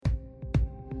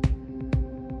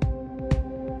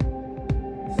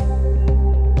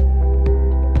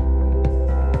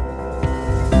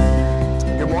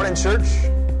morning, church,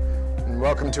 and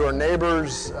welcome to our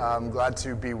neighbors. I'm glad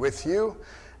to be with you.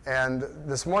 And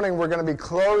this morning we're going to be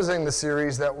closing the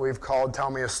series that we've called Tell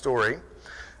Me a Story.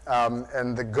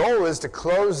 And the goal is to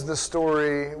close the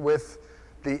story with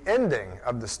the ending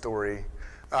of the story.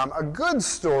 A good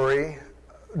story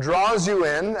draws you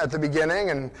in at the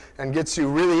beginning and gets you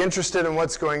really interested in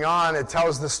what's going on. It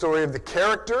tells the story of the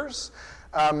characters.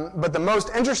 But the most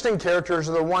interesting characters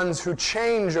are the ones who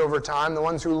change over time, the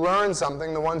ones who learn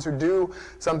something, the ones who do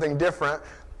something different.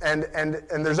 And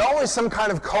there's always some kind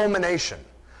of culmination.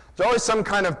 There's always some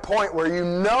kind of point where you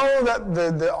know that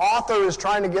the author is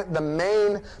trying to get the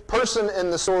main person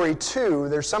in the story to.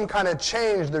 There's some kind of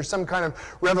change. There's some kind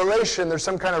of revelation. There's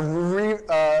some kind of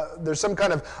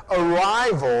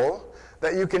arrival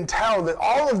that you can tell that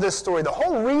all of this story, the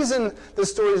whole reason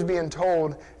this story is being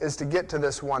told is to get to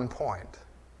this one point.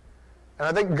 And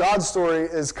I think God's story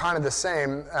is kind of the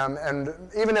same. And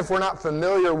even if we're not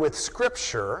familiar with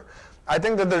Scripture, I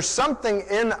think that there's something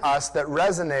in us that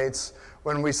resonates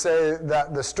when we say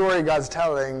that the story God's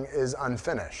telling is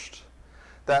unfinished.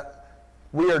 That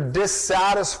we are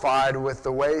dissatisfied with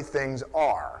the way things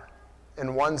are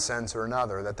in one sense or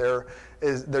another. That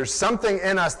there's something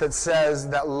in us that says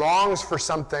that longs for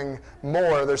something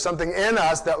more. There's something in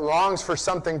us that longs for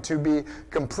something to be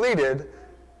completed,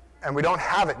 and we don't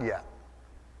have it yet.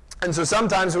 And so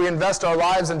sometimes we invest our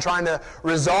lives in trying to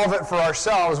resolve it for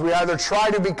ourselves. We either try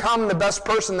to become the best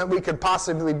person that we could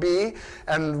possibly be,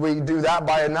 and we do that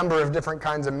by a number of different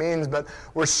kinds of means, but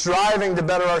we're striving to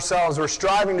better ourselves. We're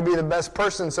striving to be the best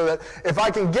person so that if I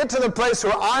can get to the place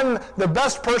where I'm the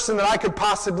best person that I could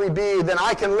possibly be, then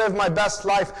I can live my best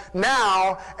life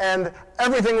now, and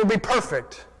everything will be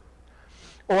perfect.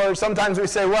 Or sometimes we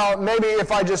say, well, maybe if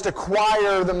I just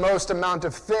acquire the most amount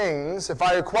of things, if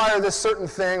I acquire this certain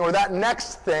thing or that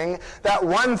next thing, that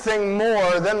one thing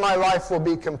more, then my life will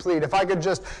be complete. If I could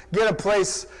just get a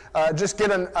place,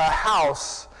 a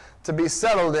house to be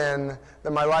settled in,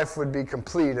 then my life would be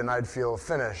complete and I'd feel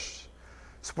finished.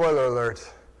 Spoiler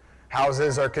alert,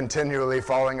 houses are continually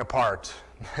falling apart.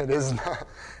 It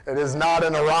is not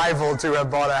an arrival to have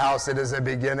bought a house. It is a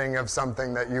beginning of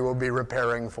something that you will be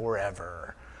repairing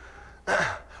forever.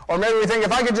 Or maybe we think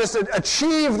if I could just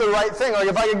achieve the right thing, like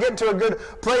if I could get to a good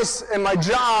place in my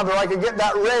job, or I could get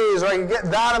that raise, or I could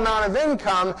get that amount of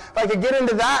income, if I could get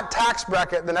into that tax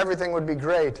bracket, then everything would be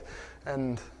great.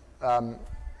 And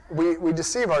we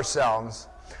deceive ourselves.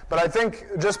 But I think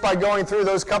just by going through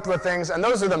those couple of things, and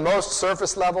those are the most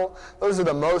surface level, those are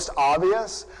the most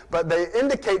obvious, but they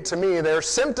indicate to me they're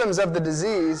symptoms of the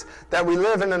disease that we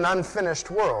live in an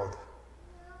unfinished world.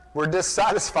 We're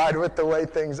dissatisfied with the way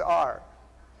things are.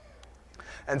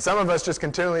 And some of us just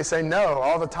continually say no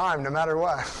all the time, no matter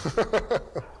what.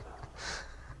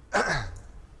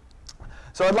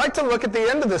 So I'd like to look at the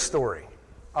end of this story.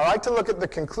 I'd like to look at the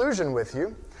conclusion with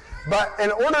you. But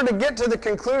in order to get to the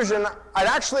conclusion, I'd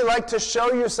actually like to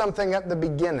show you something at the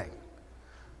beginning.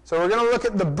 So we're going to look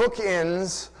at the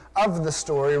bookends of the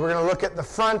story. We're going to look at the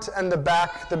front and the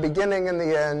back, the beginning and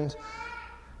the end.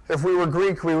 If we were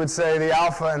Greek, we would say the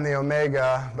Alpha and the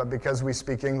Omega, but because we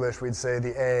speak English, we'd say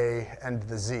the A and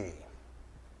the Z.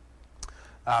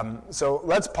 So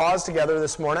let's pause together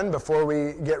this morning before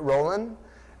we get rolling,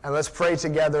 and let's pray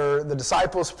together the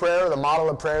disciples' prayer, the model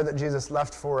of prayer that Jesus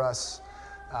left for us,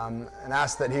 and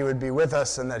ask that he would be with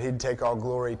us and that he'd take all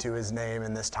glory to his name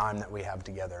in this time that we have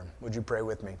together. Would you pray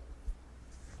with me?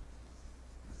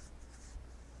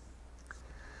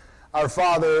 Our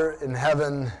Father in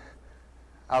heaven,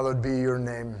 hallowed be your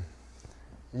name.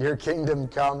 Your kingdom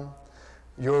come,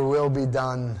 your will be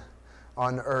done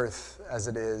on earth as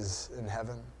it is in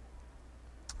heaven.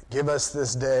 Give us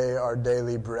this day our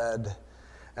daily bread,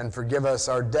 and forgive us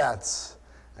our debts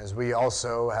as we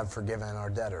also have forgiven our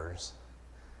debtors.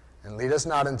 And lead us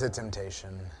not into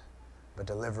temptation, but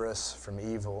deliver us from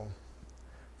evil.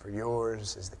 For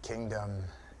yours is the kingdom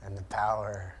and the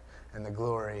power and the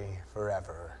glory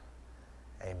forever.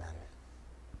 Amen.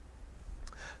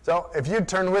 So if you'd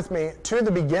turn with me to the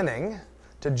beginning,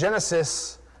 to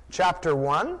Genesis chapter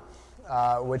 1,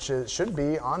 which should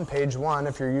be on page 1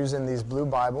 if you're using these blue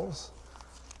Bibles.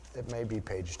 It may be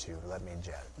page 2. Let me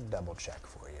double check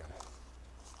for you.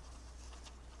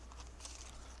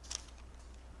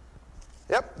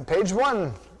 Yep, page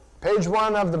 1. Page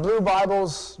 1 of the blue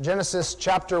Bibles, Genesis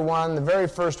chapter 1, the very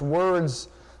first words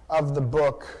of the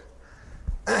book.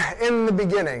 In the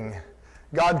beginning,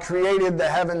 God created the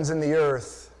heavens and the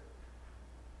earth.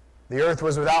 The earth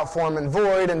was without form and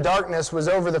void, and darkness was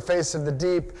over the face of the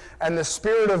deep, and the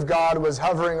Spirit of God was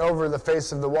hovering over the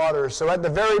face of the waters. So at the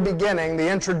very beginning,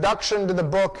 the introduction to the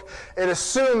book, it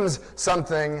assumes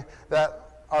something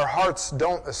that our hearts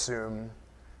don't assume,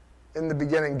 in the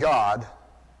beginning God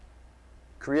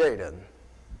created.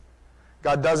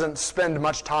 God doesn't spend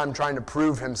much time trying to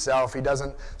prove himself. He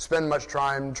doesn't spend much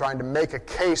time trying to make a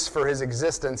case for his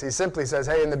existence. He simply says,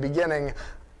 hey, in the beginning,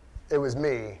 it was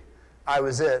me. I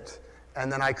was it.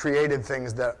 And then I created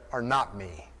things that are not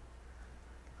me.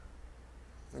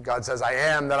 God says, I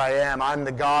am that I am. I'm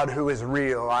the God who is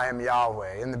real. I am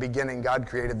Yahweh. In the beginning, God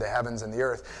created the heavens and the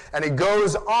earth. And he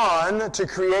goes on to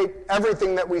create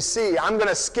everything that we see. I'm going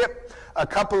to skip a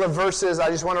couple of verses. I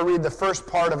just want to read the first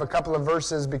part of a couple of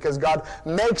verses because God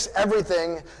makes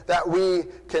everything that we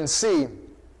can see.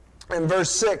 In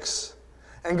verse 6,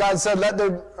 and God said,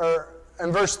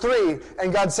 in verse 3,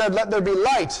 and God said, let there be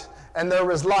light. And there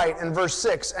was light. In verse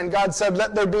 6, and God said,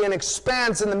 let there be an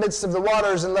expanse in the midst of the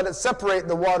waters, and let it separate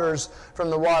the waters from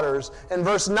the waters. In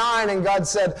verse 9, and God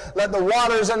said, let the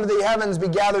waters under the heavens be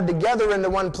gathered together into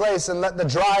one place, and let the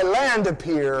dry land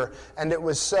appear. And it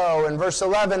was so. In verse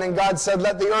 11, and God said,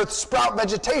 let the earth sprout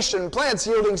vegetation, plants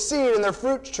yielding seed, and their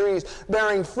fruit trees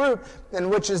bearing fruit, in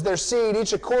which is their seed,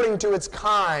 each according to its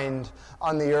kind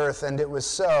on the earth. And it was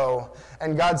so.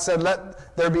 And God said,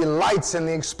 let there be lights in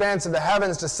the expanse of the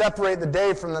heavens to separate the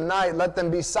day from the night. Let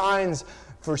them be signs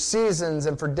for seasons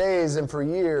and for days and for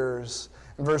years.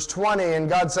 In verse 20, and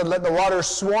God said, let the waters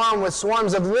swarm with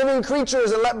swarms of living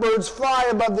creatures, and let birds fly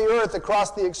above the earth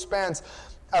across the expanse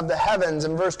of the heavens.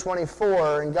 In verse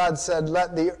 24, and God said,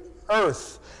 let the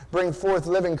earth bring forth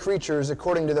living creatures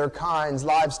according to their kinds,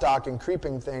 livestock and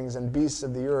creeping things, and beasts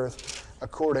of the earth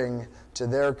according to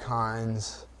their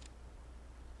kinds.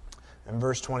 In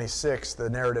verse 26, the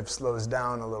narrative slows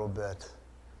down a little bit.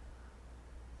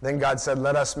 Then God said,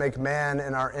 let us make man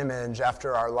in our image,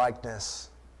 after our likeness.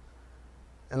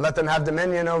 And let them have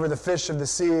dominion over the fish of the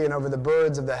sea, and over the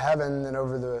birds of the heaven, and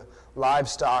over the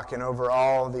livestock, and over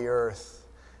all the earth,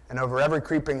 and over every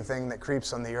creeping thing that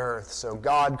creeps on the earth. So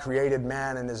God created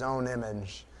man in his own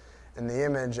image. In the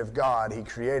image of God he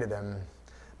created him.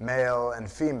 Male and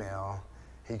female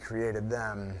he created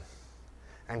them.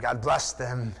 And God blessed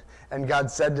them. And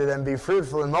God said to them, be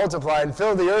fruitful and multiply and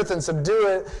fill the earth and subdue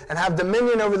it, and have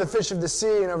dominion over the fish of the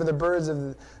sea and over the birds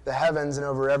of the heavens and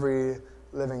over every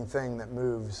living thing that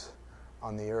moves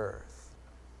on the earth.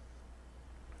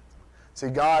 See,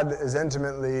 God is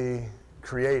intimately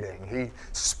creating. He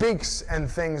speaks and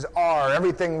things are.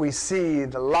 Everything we see,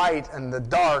 the light and the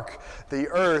dark, the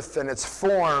earth and its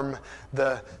form,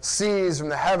 the seas from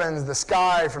the heavens, the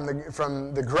sky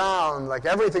from the ground, like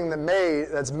everything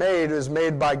that's made is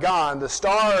made by God. The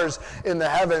stars in the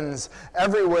heavens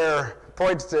everywhere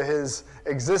points to his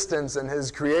existence and his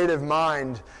creative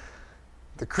mind.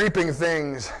 The creeping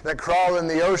things that crawl in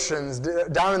the oceans,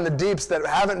 down in the deeps that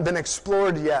haven't been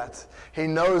explored yet. He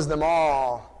knows them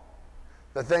all.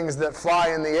 The things that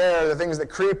fly in the air, the things that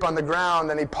creep on the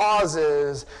ground, and he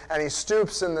pauses, and he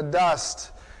stoops in the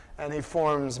dust, and he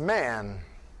forms man.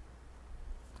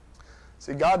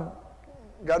 See, God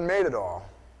made it all.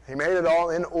 He made it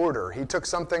all in order. He took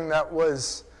something that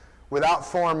was without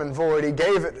form and void. He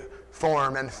gave it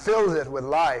form and filled it with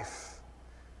life.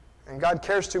 And God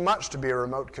cares too much to be a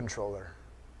remote controller.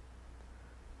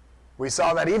 We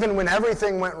saw that even when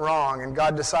everything went wrong and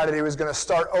God decided he was going to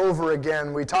start over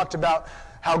again. We talked about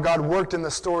how God worked in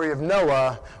the story of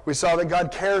Noah. We saw that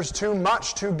God cares too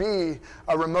much to be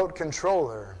a remote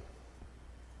controller.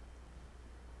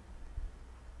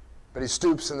 But he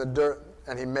stoops in the dirt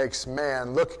and he makes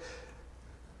man. Look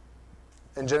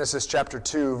in Genesis chapter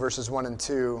 2, verses 1 and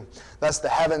 2. Thus the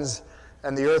heavens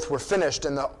and the earth were finished,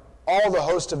 and all the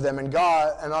host of them, and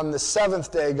on the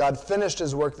seventh day God finished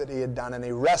his work that he had done, and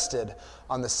he rested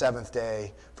on the seventh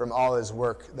day from all his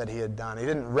work that he had done. He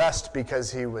didn't rest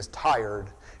because he was tired.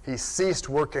 He ceased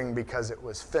working because it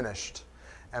was finished.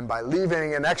 And by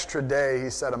leaving an extra day,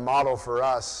 he set a model for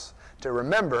us to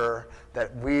remember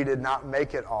that we did not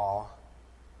make it all,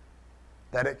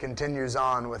 that it continues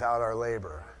on without our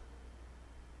labor.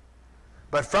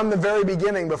 But from the very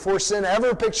beginning, before sin ever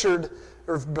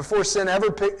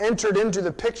entered into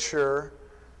the picture,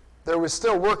 there was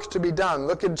still work to be done.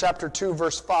 Look in chapter 2,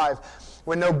 verse 5.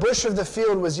 When no bush of the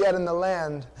field was yet in the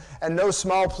land, and no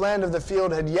small plant of the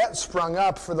field had yet sprung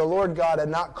up, for the Lord God had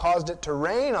not caused it to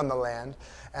rain on the land,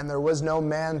 and there was no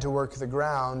man to work the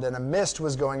ground, and a mist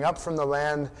was going up from the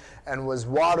land and was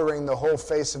watering the whole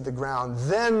face of the ground.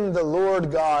 Then the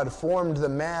Lord God formed the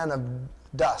man of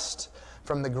dust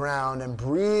from the ground and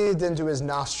breathed into his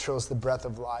nostrils the breath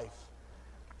of life.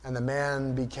 And the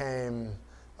man became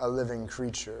a living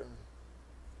creature.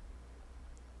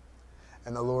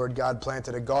 And the Lord God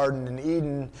planted a garden in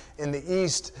Eden in the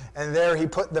east, and there he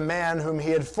put the man whom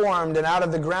he had formed. And out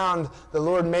of the ground the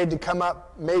Lord made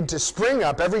to spring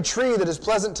up every tree that is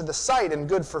pleasant to the sight and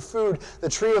good for food. The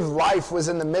tree of life was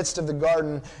in the midst of the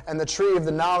garden, and the tree of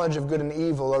the knowledge of good and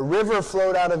evil. A river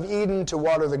flowed out of Eden to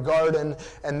water the garden,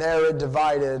 and there it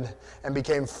divided and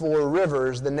became 4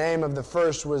 rivers. The name of the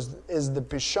first is the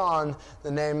Pishon.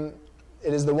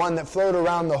 It is the one that flowed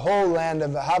around the whole land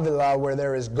of Havilah, where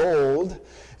there is gold,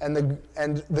 and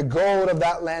the gold of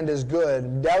that land is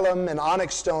good. Bdellium and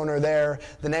onyx stone are there.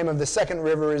 The name of the second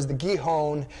river is the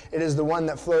Gihon. It is the one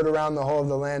that flowed around the whole of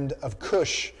the land of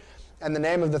Cush. And the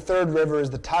name of the third river is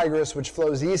the Tigris, which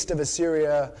flows east of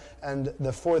Assyria, and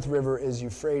the 4th river is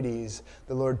Euphrates.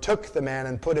 The Lord took the man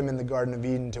and put him in the Garden of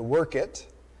Eden to work it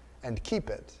and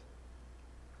keep it.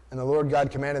 And the Lord God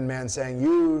commanded man, saying,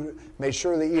 You may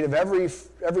surely eat of every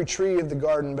tree of the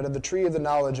garden, but of the tree of the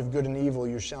knowledge of good and evil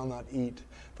you shall not eat.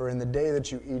 For in the day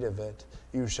that you eat of it,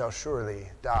 you shall surely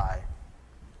die.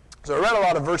 So I read a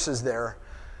lot of verses there,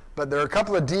 but there are a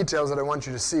couple of details that I want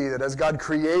you to see, that as God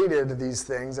created these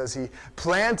things, as he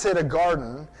planted a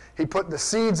garden, he put the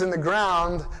seeds in the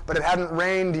ground, but it hadn't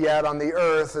rained yet on the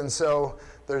earth, and so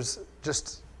there's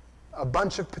just a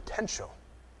bunch of potential.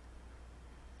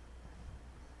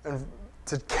 And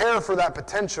to care for that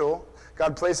potential,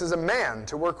 God places a man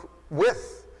to work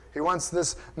with. He wants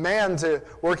this man to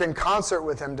work in concert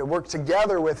with him, to work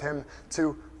together with him,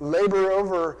 to labor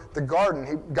over the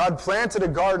garden. God planted a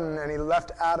garden, and he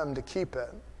left Adam to keep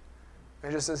it.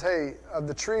 And he just says, hey, of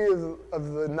the tree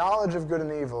of the knowledge of good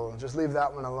and evil, just leave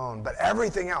that one alone. But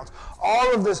everything else,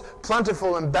 all of this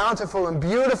plentiful and bountiful and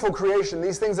beautiful creation,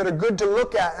 these things that are good to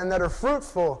look at and that are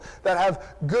fruitful, that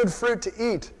have good fruit to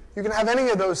eat, you can have any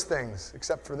of those things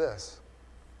except for this.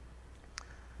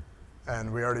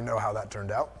 And we already know how that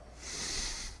turned out.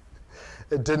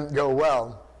 It didn't go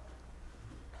well.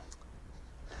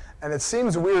 And it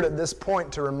seems weird at this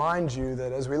point to remind you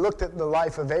that as we looked at the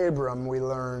life of Abram, we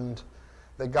learned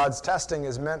that God's testing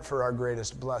is meant for our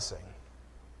greatest blessing.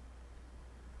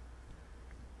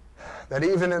 That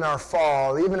even in our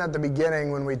fall, even at the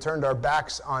beginning when we turned our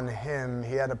backs on him,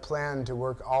 he had a plan to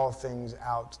work all things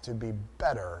out to be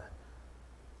better.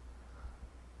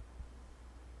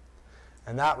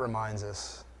 And that reminds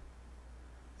us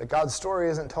that God's story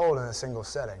isn't told in a single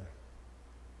setting.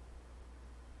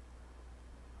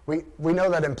 We know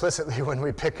that implicitly when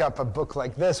we pick up a book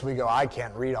like this. We go, I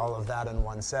can't read all of that in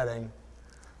one setting.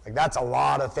 Like, that's a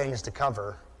lot of things to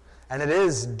cover. And it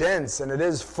is dense, and it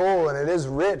is full, and it is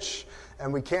rich,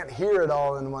 and we can't hear it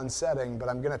all in one setting, but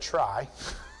I'm going to try.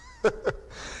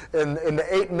 In the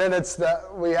 8 minutes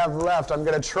that we have left, I'm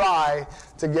going to try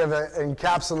to give an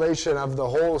encapsulation of the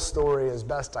whole story as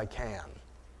best I can.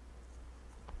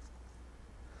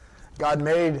 God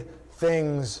made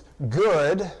things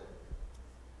good,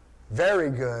 very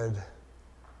good,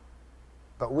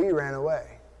 but we ran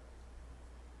away.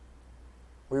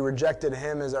 We rejected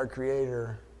him as our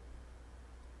creator.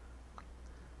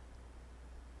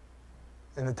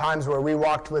 In the times where we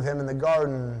walked with him in the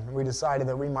garden, we decided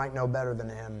that we might know better than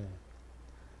him,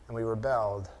 and we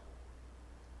rebelled.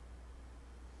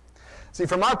 See,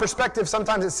 from our perspective,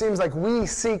 sometimes it seems like we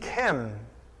seek him,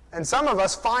 and some of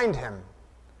us find him.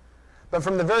 But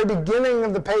from the very beginning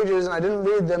of the pages, and I didn't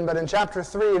read them, but in chapter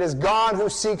 3, it is God who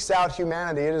seeks out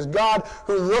humanity. It is God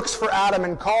who looks for Adam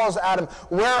and calls Adam,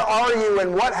 where are you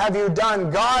and what have you done?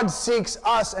 God seeks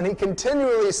us, and he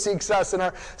continually seeks us. In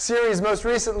our series most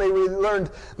recently, we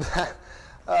learned that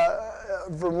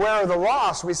from Where Are the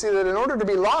Lost, we see that in order to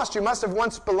be lost, you must have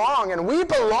once belonged. And we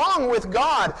belong with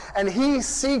God, and he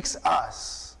seeks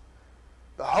us.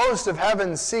 The host of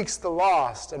heaven seeks the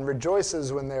lost and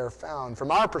rejoices when they are found.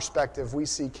 From our perspective, we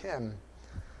seek him.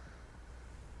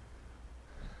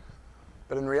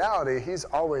 But in reality, he's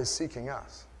always seeking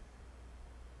us.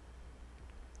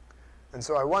 And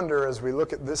so I wonder, as we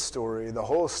look at this story, the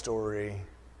whole story,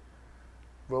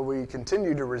 will we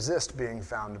continue to resist being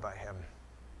found by him?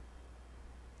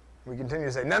 We continue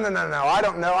to say, no, I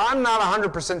don't know. I'm not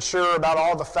 100% sure about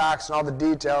all the facts and all the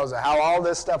details of how all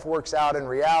this stuff works out in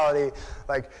reality.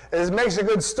 Like, it makes a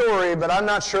good story, but I'm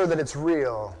not sure that it's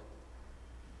real.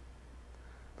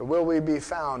 But will we be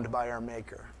found by our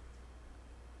Maker?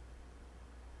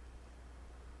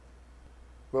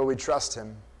 Will we trust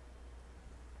him?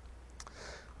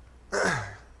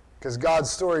 Because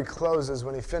God's story closes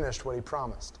when he finished what he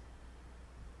promised.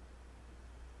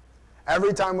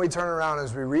 Every time we turn around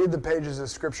as we read the pages of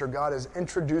Scripture, God is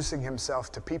introducing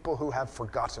himself to people who have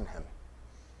forgotten him.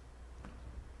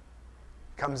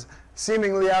 comes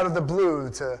seemingly out of the blue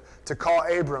to call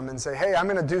Abram and say, hey, I'm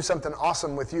going to do something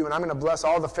awesome with you, and I'm going to bless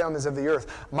all the families of the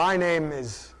earth. My name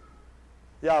is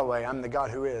Yahweh, I'm the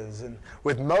God who is. And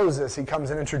with Moses, he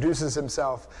comes and introduces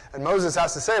himself. And Moses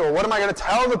has to say, well, what am I going to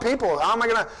tell the people? How am I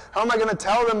going to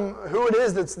tell them who it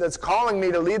is that's calling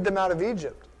me to lead them out of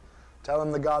Egypt? Tell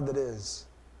them the God that is.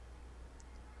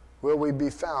 Will we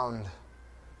be found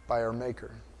by our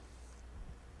Maker?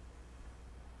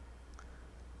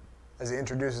 As he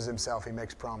introduces himself, he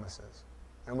makes promises.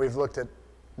 And we've looked at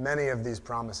many of these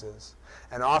promises.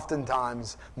 And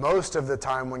oftentimes, most of the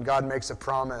time when God makes a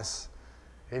promise,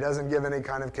 he doesn't give any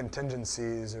kind of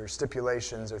contingencies or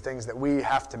stipulations or things that we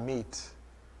have to meet.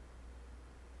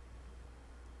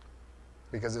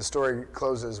 Because the story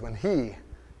closes when he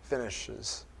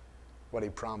finishes what he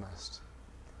promised.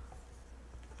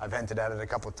 I've hinted at it a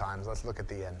couple of times. Let's look at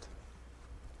the end.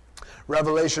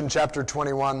 Revelation chapter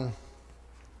 21.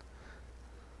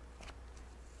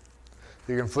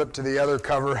 You can flip to the other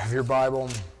cover of your Bible.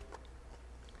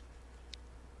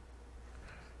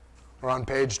 We're on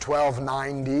page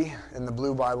 1290 in the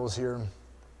blue Bibles here.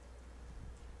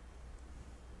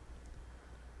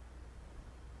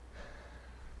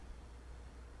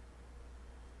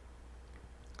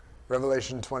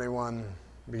 Revelation 21,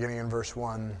 beginning in verse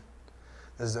 1.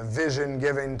 There's a vision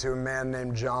given to a man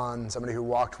named John, somebody who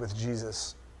walked with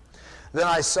Jesus. Then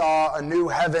I saw a new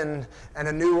heaven and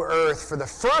a new earth, for the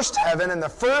first heaven and the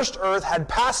first earth had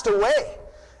passed away,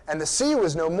 and the sea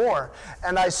was no more.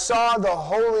 And I saw the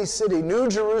holy city, New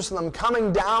Jerusalem,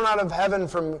 coming down out of heaven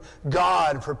from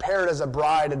God, prepared as a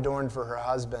bride adorned for her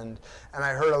husband. And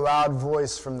I heard a loud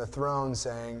voice from the throne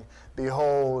saying,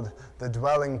 Behold, the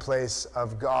dwelling place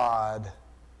of God.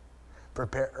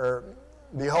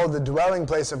 Behold, the dwelling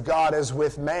place of God is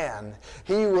with man.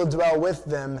 He will dwell with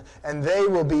them, and they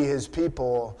will be his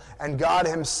people, and God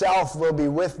himself will be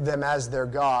with them as their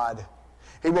God.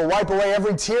 He will wipe away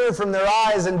every tear from their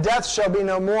eyes, and death shall be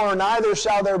no more, neither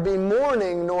shall there be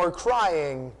mourning, nor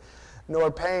crying, nor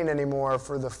pain anymore,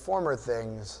 for the former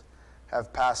things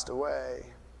have passed away.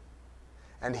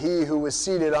 And he who was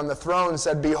seated on the throne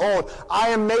said, Behold, I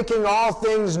am making all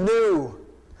things new.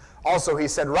 Also he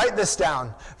said, Write this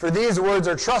down, for these words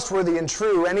are trustworthy and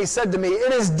true. And he said to me,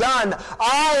 It is done.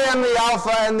 I am the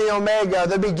Alpha and the Omega,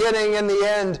 the beginning and the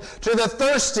end. To the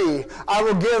thirsty I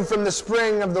will give from the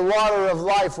spring of the water of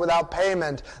life without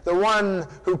payment. The one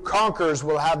who conquers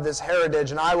will have this heritage,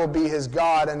 and I will be his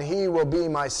God, and he will be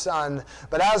my son.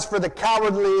 But as for the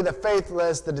cowardly, the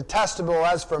faithless, the detestable,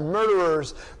 as for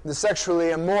murderers, the sexually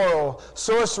immoral,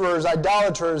 sorcerers,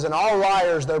 idolaters, and all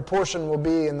liars, their portion will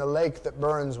be in the lake that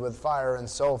burns with fire and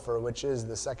sulfur, which is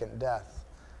the second death.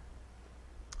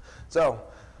 So,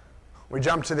 we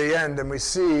jump to the end and we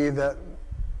see that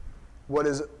what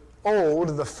is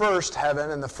old, the first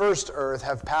heaven and the first earth,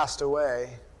 have passed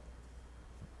away.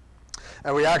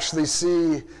 And we actually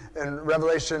see in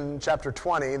Revelation chapter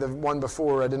 20, the one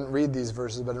before, I didn't read these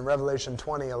verses, but in Revelation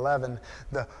 20:11,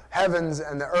 the heavens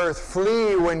and the earth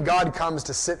flee when God comes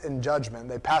to sit in judgment.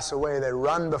 They pass away, they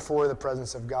run before the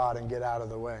presence of God and get out of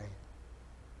the way.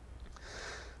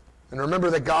 And remember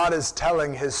that God is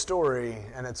telling his story,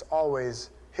 and it's always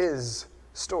his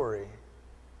story.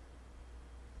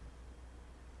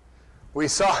 We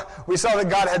saw that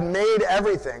God had made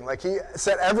everything. Like he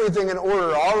set everything in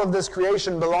order. All of this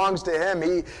creation belongs to him.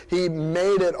 He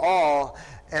made it all.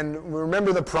 And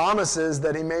remember the promises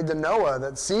that he made to Noah,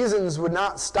 that seasons would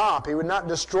not stop. He would not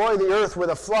destroy the earth with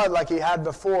a flood like he had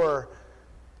before.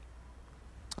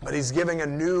 But he's giving a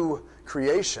new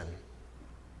creation.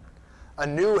 A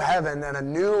new heaven and a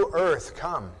new earth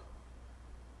come.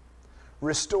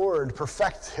 Restored,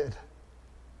 perfected.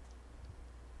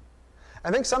 I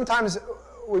think sometimes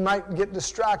we might get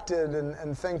distracted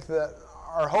and think that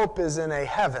our hope is in a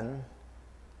heaven,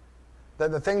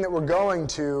 that the thing that we're going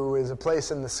to is a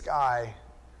place in the sky.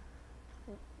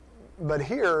 But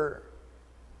here,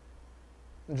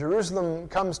 Jerusalem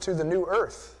comes to the new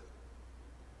earth.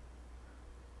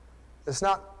 It's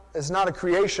not a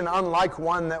creation unlike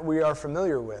one that we are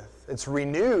familiar with. It's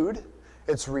renewed,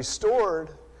 it's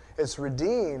restored, it's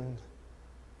redeemed.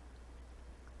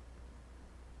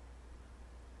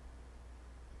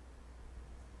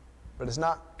 But it's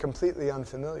not completely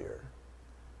unfamiliar.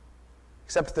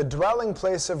 Except the dwelling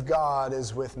place of God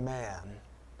is with man.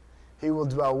 He will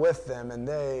dwell with them, and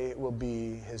they will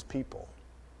be his people.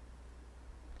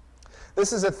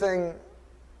 This is a thing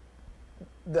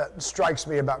that strikes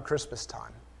me about Christmas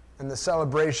time and the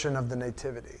celebration of the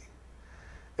Nativity.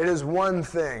 It is one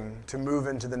thing to move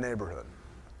into the neighborhood.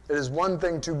 It is one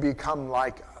thing to become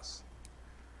like us.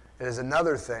 It is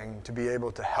another thing to be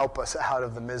able to help us out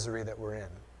of the misery that we're in.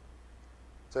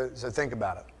 So think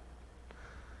about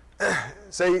it.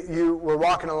 Say you were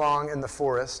walking along in the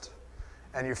forest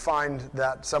and you find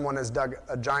that someone has dug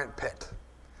a giant pit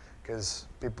because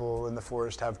people in the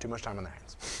forest have too much time on their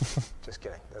hands. Just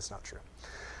kidding. That's not true.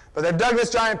 But they've dug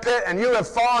this giant pit and you have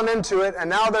fallen into it, and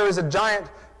now there is a giant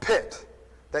pit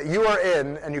that you are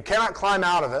in and you cannot climb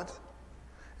out of it,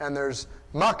 and there's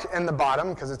muck in the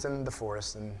bottom because it's in the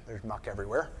forest and there's muck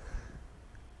everywhere,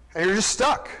 and you're just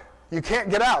stuck. You can't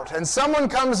get out. And someone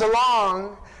comes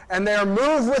along and they are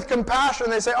moved with compassion.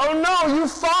 They say, "Oh no,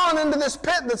 you've fallen into this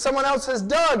pit that someone else has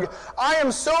dug. I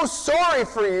am so sorry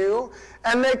for you."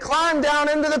 And they climb down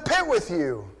into the pit with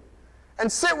you and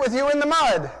sit with you in the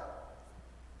mud.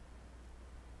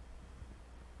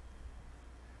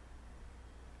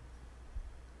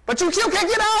 But you still can't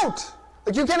get out.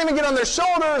 Like, you can't even get on their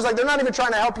shoulders. Like, they're not even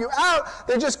trying to help you out.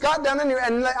 They just got down in you.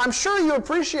 And I'm sure you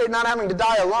appreciate not having to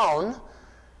die alone.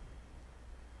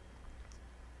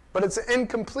 But it's an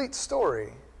incomplete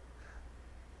story.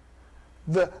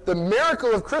 The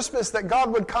miracle of Christmas, that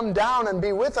God would come down and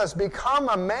be with us, become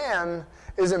a man,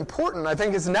 is important. I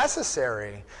think it's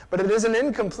necessary. But it is an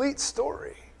incomplete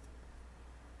story.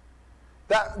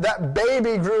 That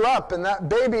baby grew up, and that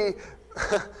baby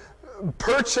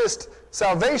purchased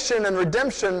salvation and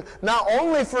redemption not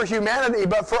only for humanity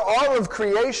but for all of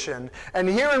creation. And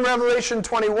here in Revelation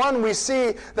 21 we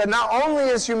see that not only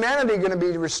is humanity going to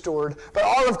be restored, but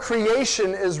all of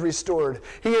creation is restored.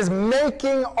 He is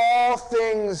making all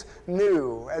things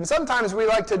new. And sometimes we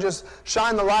like to just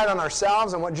shine the light on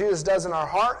ourselves and what Jesus does in our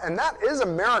heart, and that is a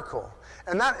miracle.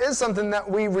 And that is something that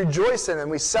we rejoice in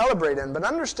and we celebrate in. But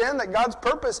understand that God's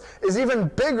purpose is even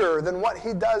bigger than what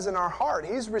he does in our heart.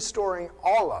 He's restoring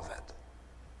all of it.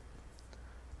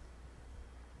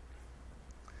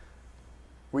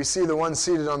 We see the one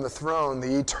seated on the throne,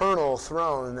 the eternal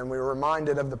throne, and we're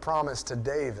reminded of the promise to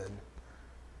David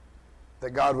that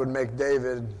God would make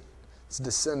David's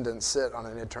descendants sit on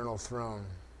an eternal throne.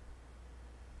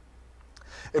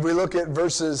 If we look at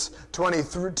verses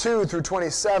 22 through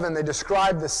 27, they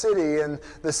describe the city, and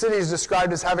the city is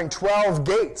described as having 12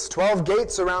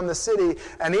 gates around the city,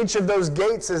 and each of those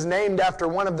gates is named after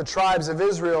one of the tribes of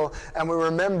Israel, and we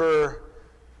remember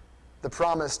the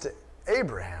promise to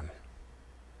Abraham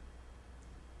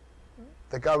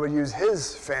that God would use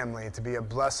his family to be a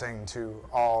blessing to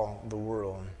all the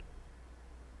world.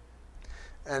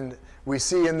 And we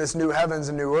see in this new heavens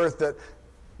and new earth that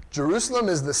Jerusalem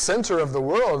is the center of the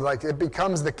world. Like, it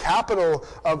becomes the capital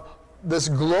of this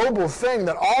global thing,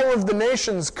 that all of the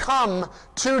nations come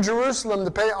to Jerusalem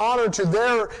to pay honor to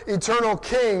their eternal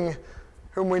king,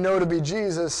 whom we know to be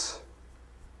Jesus.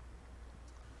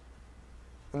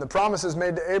 And the promises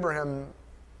made to Abraham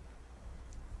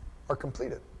are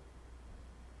completed.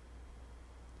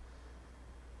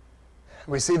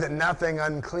 We see that nothing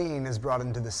unclean is brought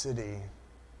into the city.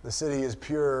 The city is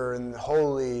pure and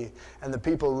holy, and the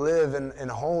people live in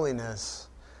holiness.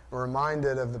 We're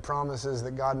reminded of the promises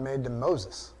that God made to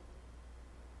Moses,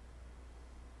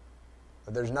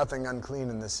 that there's nothing unclean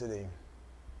in the city.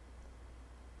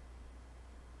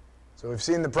 So we've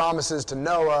seen the promises to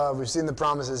Noah, we've seen the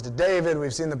promises to David,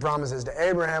 we've seen the promises to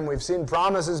Abraham, we've seen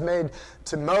promises made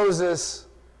to Moses,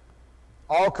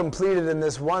 all completed in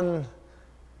this one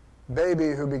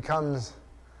baby who becomes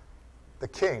the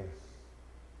king.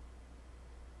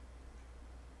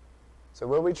 So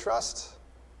will we trust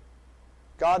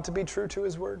God to be true to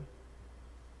his word?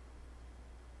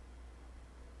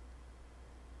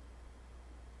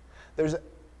 There's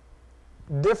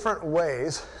different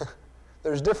ways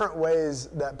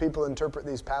that people interpret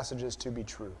these passages to be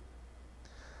true.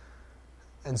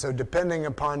 And so depending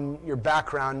upon your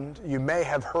background, you may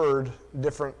have heard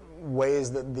different ways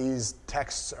that these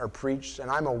texts are preached, and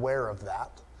I'm aware of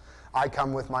that. I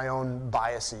come with my own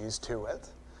biases to it,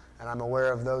 and I'm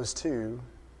aware of those too.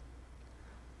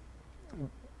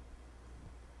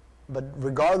 But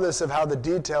regardless of how the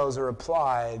details are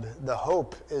applied, the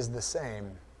hope is the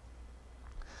same.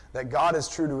 That God is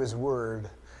true to his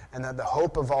word, and that the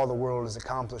hope of all the world is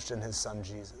accomplished in his Son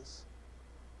Jesus.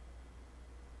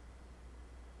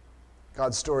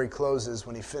 God's story closes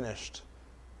when he finished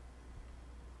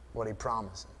what he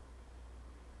promised.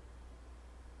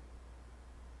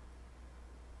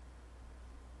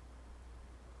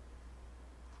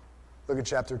 Look at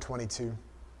chapter 22.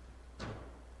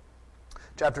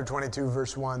 Chapter 22,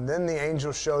 verse 1. Then the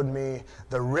angel showed me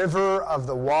the river of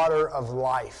the water of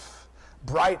life,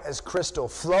 bright as crystal,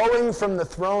 flowing from the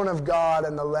throne of God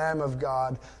and the Lamb of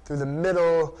God through the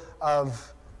middle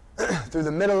of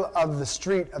the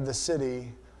street of the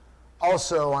city.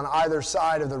 Also, on either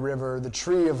side of the river, the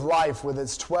tree of life with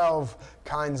its 12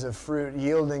 kinds of fruit,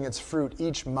 yielding its fruit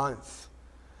each month.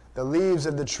 The leaves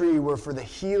of the tree were for the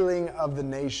healing of the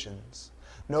nations.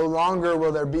 No longer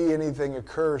will there be anything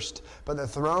accursed, but the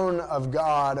throne of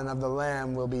God and of the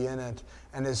Lamb will be in it,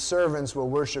 and his servants will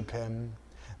worship him.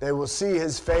 They will see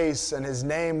his face, and his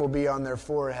name will be on their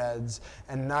foreheads,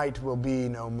 and night will be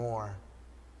no more.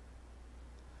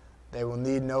 They will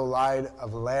need no light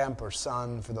of lamp or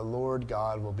sun, for the Lord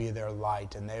God will be their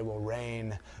light, and they will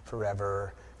reign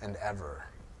forever and ever.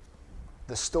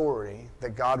 The story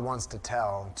that God wants to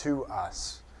tell to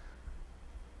us,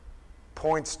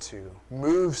 points to,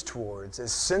 moves towards,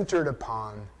 is centered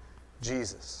upon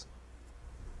Jesus.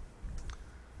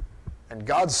 And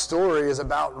God's story is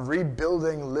about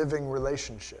rebuilding living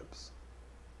relationships.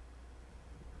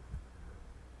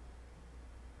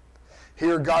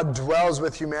 Here, God dwells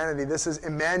with humanity. This is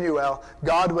Emmanuel,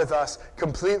 God with us,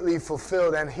 completely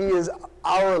fulfilled, and he is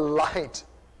our light.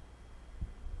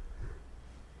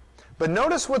 But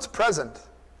notice what's present.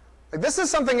 Like, this is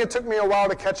something it took me a while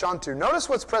to catch on to. Notice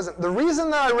what's present. The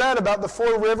reason that I read about the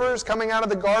 4 rivers coming out of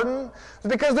the garden is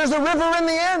because there's a river in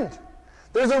the end.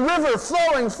 There's a river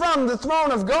flowing from the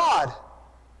throne of God.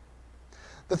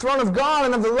 The throne of God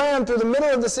and of the Lamb through the middle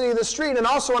of the city of the street. And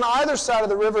also on either side of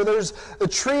the river, there's the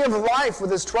tree of life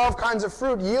with its 12 kinds of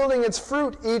fruit, yielding its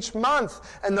fruit each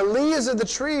month. And the leaves of the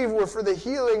tree were for the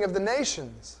healing of the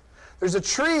nations. There's a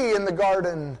tree in the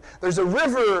garden. There's a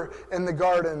river in the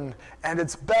garden. And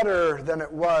it's better than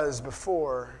it was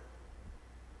before.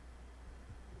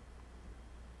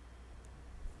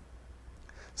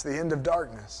 It's the end of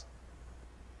darkness.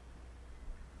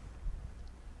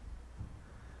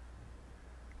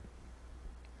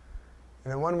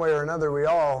 And in one way or another, we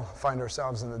all find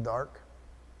ourselves in the dark.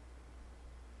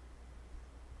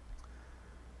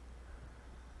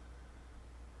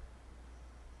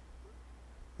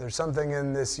 There's something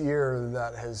in this year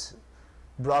that has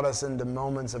brought us into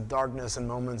moments of darkness and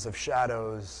moments of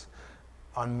shadows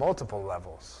on multiple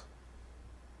levels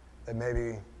that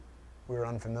maybe we were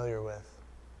unfamiliar with.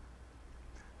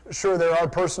 Sure, there are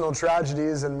personal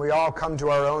tragedies, and we all come to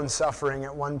our own suffering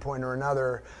at one point or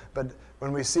another, but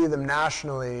when we see them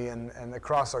nationally and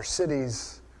across our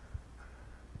cities,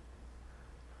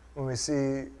 when we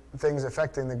see things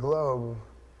affecting the globe,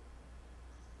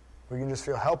 we can just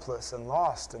feel helpless and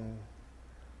lost and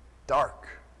dark.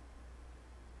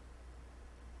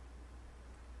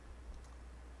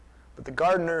 But the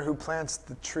gardener who plants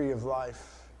the tree of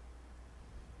life,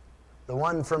 the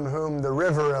one from whom the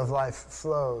river of life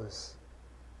flows,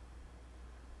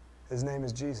 his name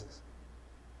is Jesus.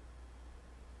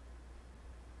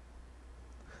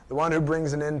 The one who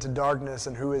brings an end to darkness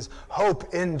and who is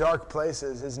hope in dark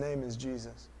places, his name is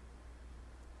Jesus.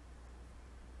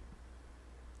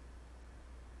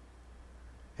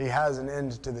 He has an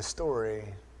end to the story.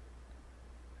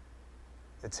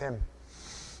 It's him.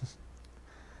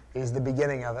 He's the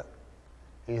beginning of it.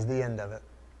 He's the end of it.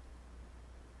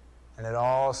 And it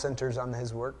all centers on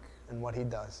his work and what he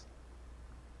does.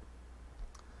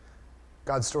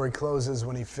 God's story closes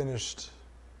when he finished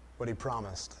what he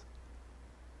promised.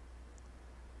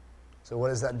 So what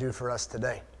does that do for us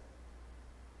today?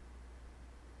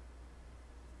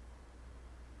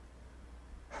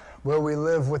 Will we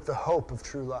live with the hope of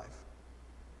true life?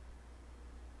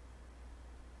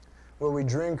 Will we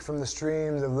drink from the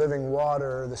streams of living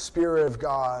water, the Spirit of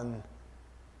God,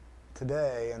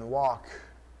 today and walk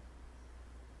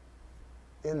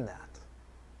in that?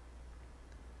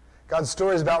 God's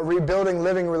story is about rebuilding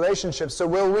living relationships. So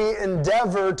will we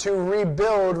endeavor to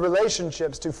rebuild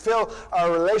relationships, to fill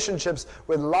our relationships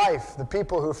with life? The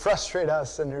people who frustrate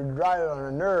us and who drive on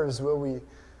our nerves, will we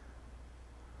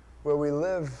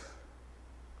live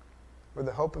with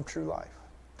the hope of true life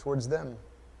towards them?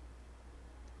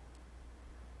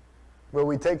 Will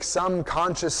we take some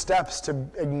conscious steps to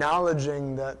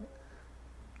acknowledging that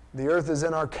the earth is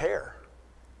in our care?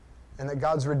 And that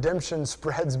God's redemption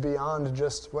spreads beyond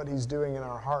just what he's doing in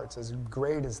our hearts, as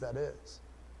great as that is?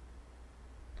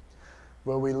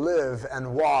 Will we live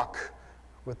and walk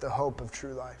with the hope of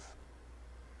true life?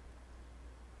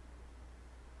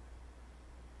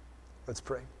 Let's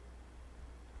pray.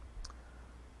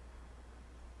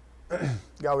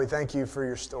 God, we thank you for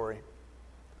your story.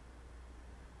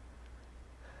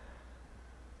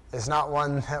 It's not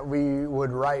one that we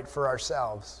would write for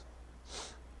ourselves.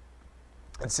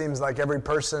 It seems like every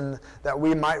person that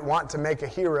we might want to make a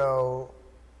hero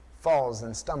falls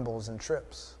and stumbles and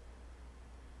trips.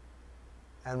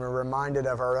 And we're reminded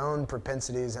of our own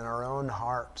propensities and our own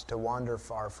heart to wander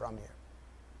far from you.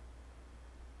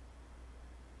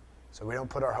 So we don't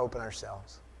put our hope in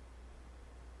ourselves.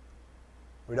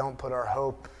 We don't put our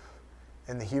hope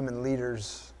in the human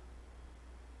leaders,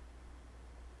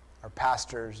 our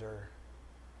pastors, or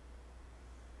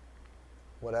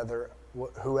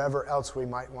whoever else we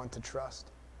might want to trust.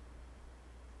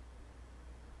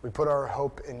 We put our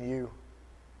hope in you.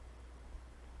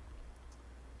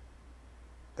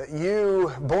 That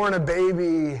you, born a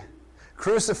baby,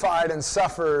 crucified and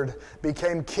suffered,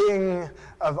 became king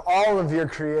of all of your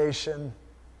creation.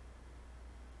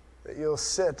 That you'll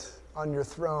sit on your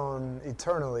throne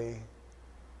eternally.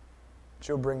 That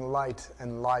you'll bring light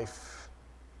and life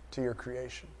to your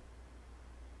creation.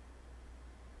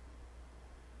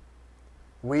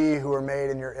 We who are made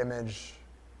in your image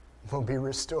will be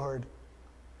restored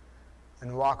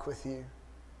and walk with you.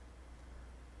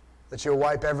 That you'll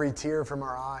wipe every tear from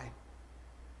our eye.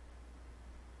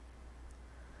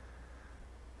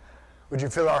 Would you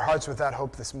fill our hearts with that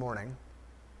hope this morning?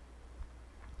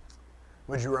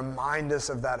 Would you remind us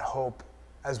of that hope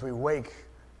as we wake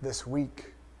this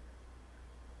week?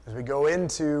 As we go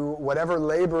into whatever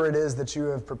labor it is that you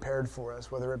have prepared for us,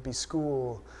 whether it be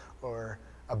school or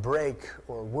a break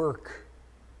or work.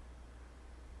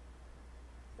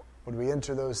 Would we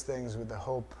enter those things with the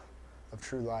hope of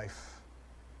true life,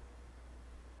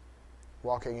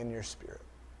 walking in your Spirit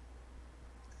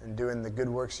and doing the good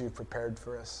works you've prepared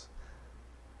for us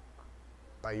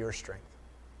by your strength.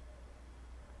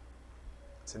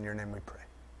 It's in your name we pray.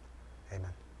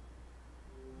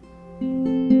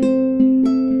 Amen.